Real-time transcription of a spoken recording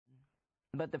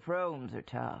But the Fromes are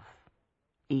tough.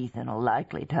 Ethan'll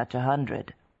likely touch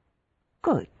 100.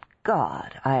 Good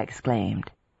God, I exclaimed.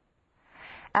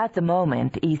 At the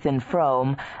moment, Ethan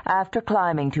Frome, after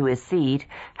climbing to his seat,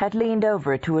 had leaned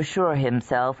over to assure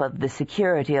himself of the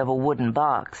security of a wooden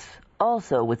box,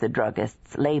 also with the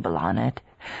druggist's label on it,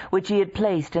 which he had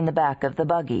placed in the back of the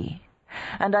buggy,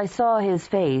 and I saw his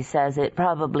face as it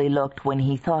probably looked when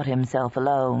he thought himself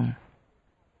alone.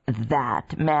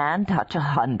 That man touch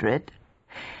 100?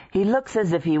 He looks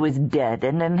as if he was dead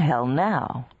and in hell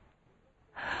now.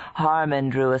 Harmon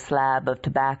drew a slab of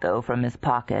tobacco from his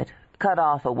pocket, cut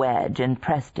off a wedge, and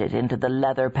pressed it into the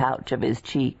leather pouch of his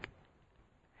cheek.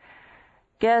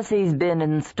 Guess he's been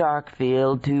in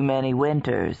Starkfield too many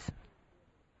winters.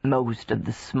 Most of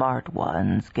the smart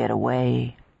ones get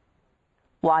away.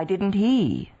 Why didn't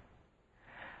he?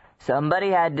 Somebody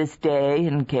had to stay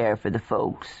and care for the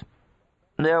folks.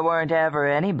 There weren't ever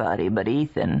anybody but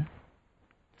Ethan.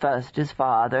 First his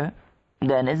father,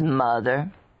 then his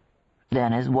mother,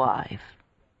 then his wife.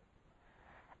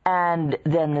 And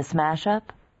then the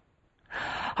smash-up?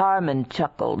 Harmon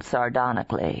chuckled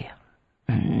sardonically.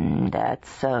 That's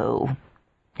so.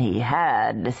 He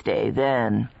had to stay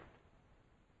then.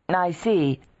 I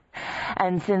see.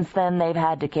 And since then they've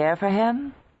had to care for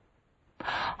him?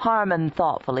 Harmon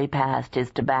thoughtfully passed his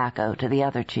tobacco to the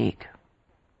other cheek.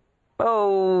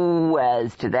 Oh,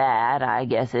 as to that, I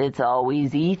guess it's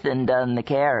always Ethan done the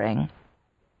caring.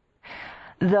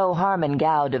 Though Harmon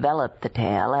Gow developed the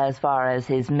tale as far as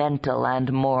his mental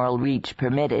and moral reach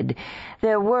permitted,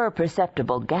 there were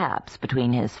perceptible gaps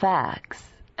between his facts,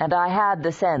 and I had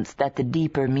the sense that the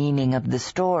deeper meaning of the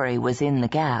story was in the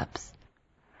gaps.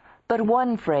 But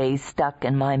one phrase stuck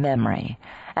in my memory,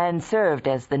 and served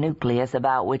as the nucleus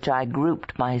about which I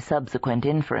grouped my subsequent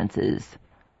inferences.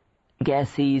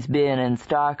 Guess he's been in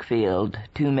Starkfield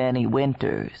too many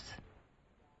winters.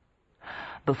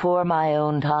 Before my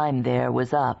own time there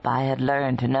was up, I had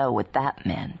learned to know what that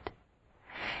meant.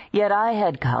 Yet I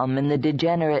had come in the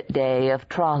degenerate day of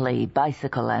trolley,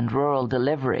 bicycle, and rural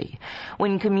delivery,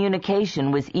 when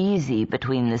communication was easy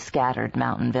between the scattered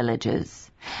mountain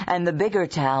villages, and the bigger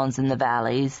towns in the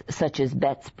valleys, such as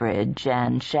Bettsbridge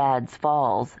and Shadd's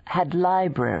Falls, had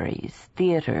libraries,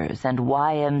 theaters, and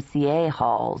YMCA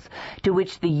halls to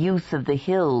which the youth of the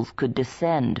hills could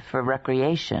descend for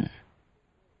recreation.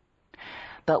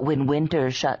 But when winter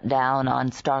shut down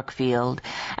on Starkfield,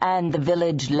 and the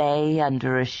village lay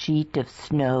under a sheet of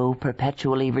snow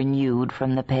perpetually renewed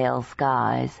from the pale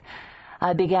skies,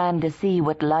 I began to see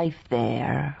what life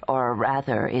there, or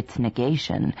rather its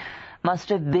negation, must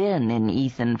have been in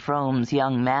Ethan Frome's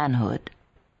young manhood.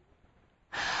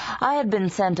 I had been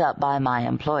sent up by my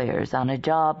employers on a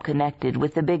job connected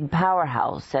with the big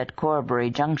powerhouse at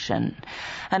Corbury Junction,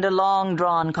 and a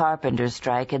long-drawn carpenter's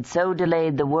strike had so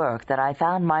delayed the work that I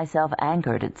found myself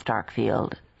anchored at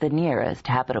Starkfield, the nearest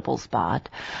habitable spot,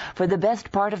 for the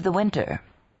best part of the winter.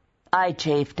 I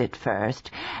chafed at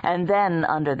first, and then,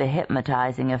 under the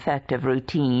hypnotizing effect of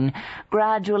routine,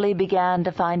 gradually began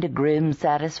to find a grim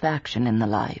satisfaction in the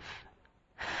life.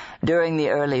 During the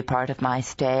early part of my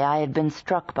stay, I had been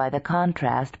struck by the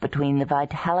contrast between the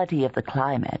vitality of the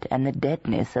climate and the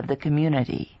deadness of the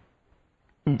community.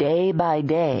 Day by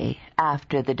day,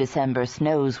 after the December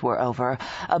snows were over,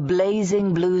 a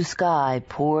blazing blue sky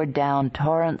poured down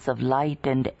torrents of light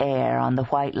and air on the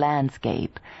white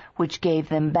landscape, which gave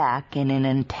them back in an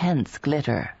intense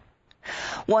glitter.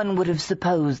 One would have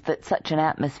supposed that such an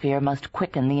atmosphere must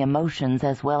quicken the emotions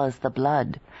as well as the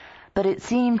blood, but it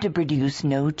seemed to produce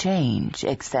no change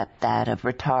except that of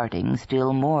retarding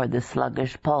still more the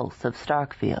sluggish pulse of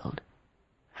Starkfield.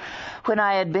 When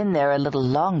I had been there a little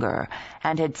longer,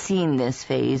 and had seen this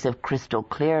phase of crystal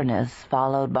clearness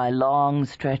followed by long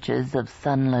stretches of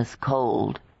sunless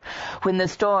cold, when the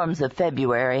storms of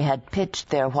February had pitched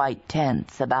their white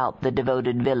tents about the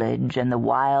devoted village and the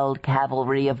wild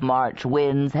cavalry of March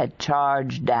winds had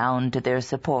charged down to their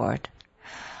support,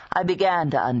 I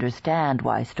began to understand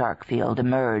why Starkfield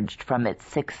emerged from its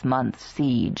 6-month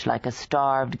siege like a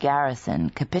starved garrison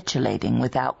capitulating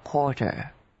without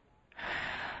quarter.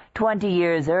 20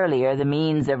 years earlier, the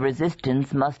means of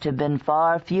resistance must have been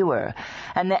far fewer,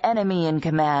 and the enemy in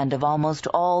command of almost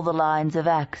all the lines of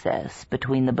access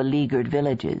between the beleaguered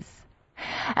villages.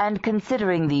 And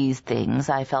considering these things,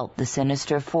 I felt the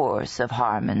sinister force of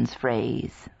Harmon's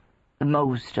phrase,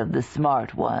 "Most of the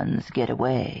smart ones get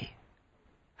away."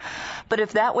 But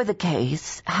if that were the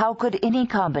case, how could any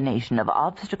combination of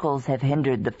obstacles have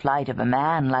hindered the flight of a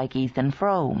man like Ethan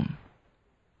Frome?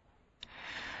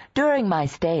 During my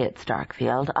stay at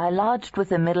Starkfield, I lodged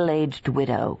with a middle-aged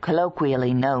widow,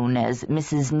 colloquially known as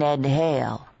Mrs. Ned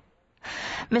Hale.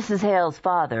 Mrs. Hale's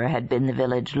father had been the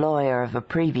village lawyer of a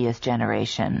previous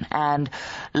generation, and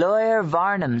Lawyer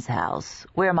Varnum's house,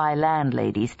 where my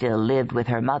landlady still lived with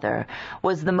her mother,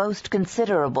 was the most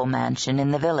considerable mansion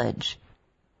in the village.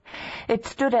 It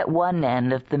stood at one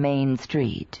end of the main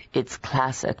street, its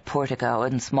classic portico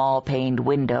and small-paned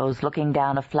windows looking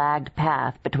down a flagged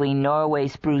path between Norway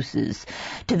spruces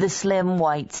to the slim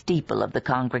white steeple of the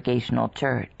Congregational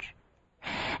Church.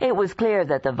 It was clear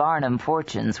that the Varnum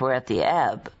fortunes were at the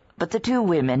ebb, but the two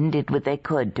women did what they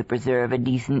could to preserve a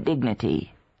decent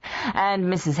dignity. And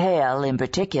Mrs. Hale, in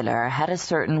particular, had a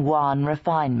certain wan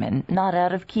refinement not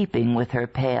out of keeping with her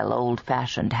pale,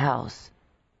 old-fashioned house.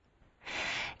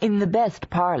 In the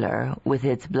best parlor, with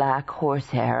its black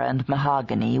horsehair and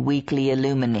mahogany weakly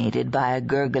illuminated by a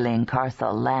gurgling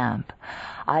carcel lamp,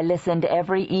 I listened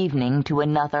every evening to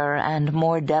another and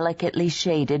more delicately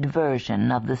shaded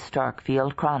version of the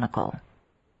Starkfield Chronicle.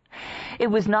 It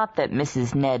was not that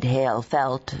Mrs. Ned Hale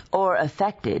felt or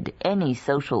affected any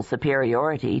social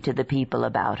superiority to the people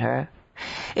about her.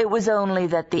 It was only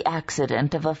that the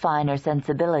accident of a finer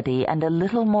sensibility and a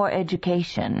little more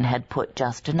education had put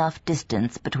just enough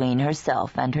distance between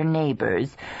herself and her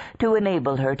neighbors to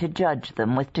enable her to judge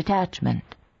them with detachment.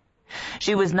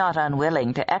 She was not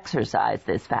unwilling to exercise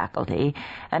this faculty,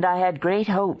 and I had great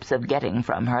hopes of getting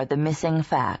from her the missing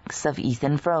facts of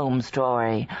Ethan Frome's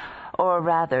story, or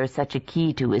rather such a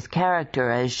key to his character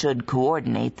as should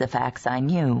coordinate the facts I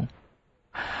knew.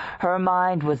 Her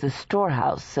mind was a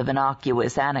storehouse of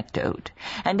innocuous anecdote,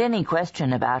 and any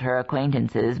question about her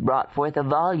acquaintances brought forth a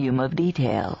volume of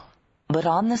detail. But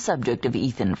on the subject of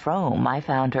Ethan Frome, I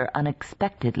found her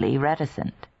unexpectedly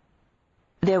reticent.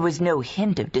 There was no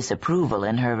hint of disapproval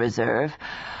in her reserve.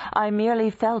 I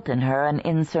merely felt in her an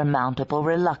insurmountable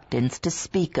reluctance to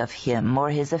speak of him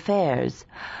or his affairs.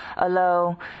 A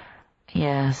low,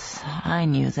 "Yes, I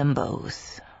knew them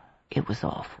both. It was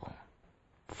awful,"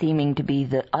 seeming to be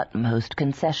the utmost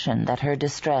concession that her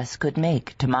distress could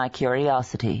make to my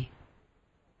curiosity.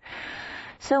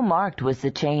 So marked was the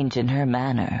change in her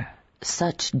manner,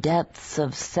 such depths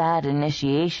of sad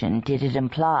initiation did it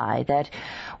imply, that,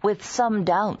 with some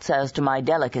doubts as to my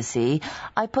delicacy,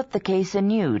 I put the case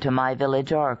anew to my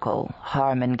village oracle,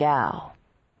 Harmon Gow,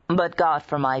 but got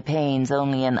for my pains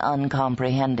only an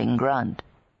uncomprehending grunt.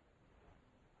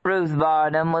 "Ruth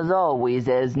Varnum was always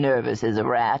as nervous as a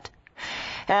rat.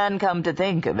 And come to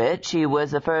think of it, she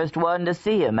was the first one to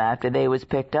see him after they was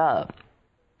picked up.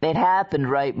 It happened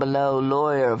right below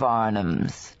Lawyer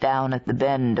Varnum's, down at the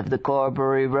bend of the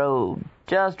Corbury Road,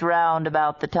 just round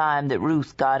about the time that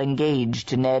Ruth got engaged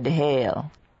to Ned Hale.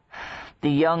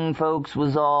 The young folks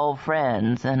was all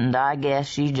friends, and I guess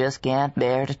she just can't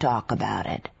bear to talk about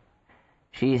it.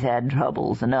 She's had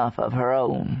troubles enough of her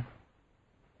own."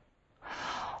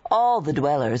 All the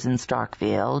dwellers in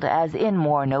Starkfield, as in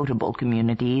more notable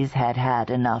communities, had had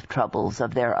enough troubles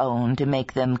of their own to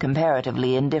make them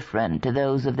comparatively indifferent to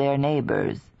those of their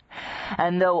neighbors.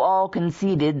 And though all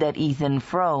conceded that Ethan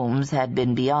Frome's had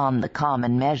been beyond the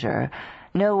common measure,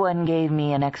 no one gave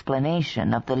me an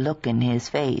explanation of the look in his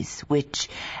face, which,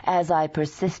 as I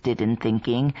persisted in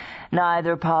thinking,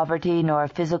 neither poverty nor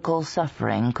physical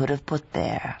suffering could have put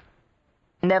there.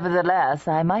 Nevertheless,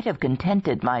 I might have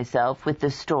contented myself with the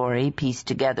story pieced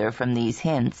together from these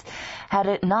hints, had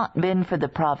it not been for the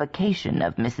provocation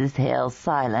of Mrs. Hale's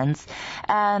silence,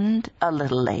 and, a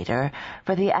little later,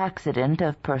 for the accident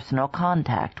of personal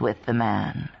contact with the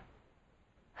man.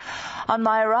 On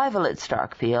my arrival at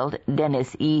Starkfield,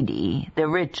 Dennis Eady, the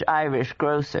rich Irish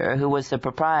grocer who was the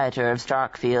proprietor of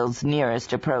Starkfield's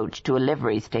nearest approach to a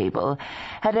livery stable,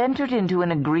 had entered into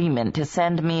an agreement to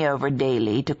send me over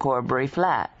daily to Corbury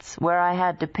Flats, where I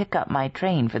had to pick up my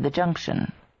train for the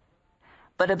junction.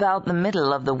 But about the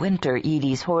middle of the winter,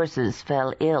 Eady's horses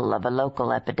fell ill of a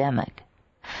local epidemic.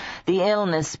 The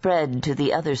illness spread to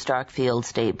the other Starkfield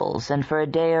stables, and for a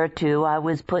day or two I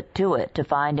was put to it to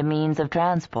find a means of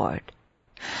transport.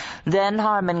 Then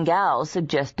Harmon Gow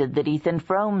suggested that Ethan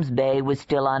Frome's bay was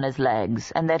still on his legs,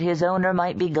 and that his owner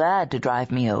might be glad to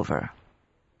drive me over.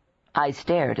 I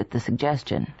stared at the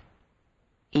suggestion.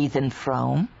 Ethan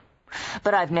Frome?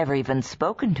 But I've never even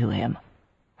spoken to him.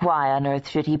 Why on earth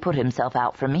should he put himself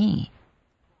out for me?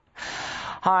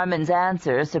 Harmon's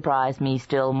answer surprised me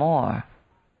still more.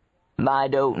 "I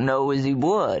don't know as he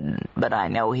would, but I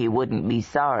know he wouldn't be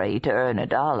sorry to earn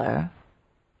 $1."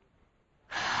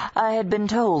 I had been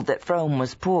told that Frome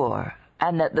was poor,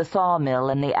 and that the sawmill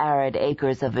and the arid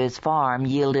acres of his farm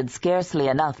yielded scarcely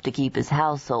enough to keep his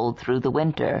household through the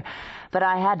winter, but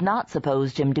I had not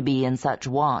supposed him to be in such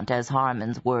want as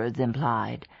Harmon's words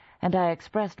implied, and I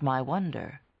expressed my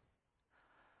wonder.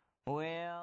 "Well..."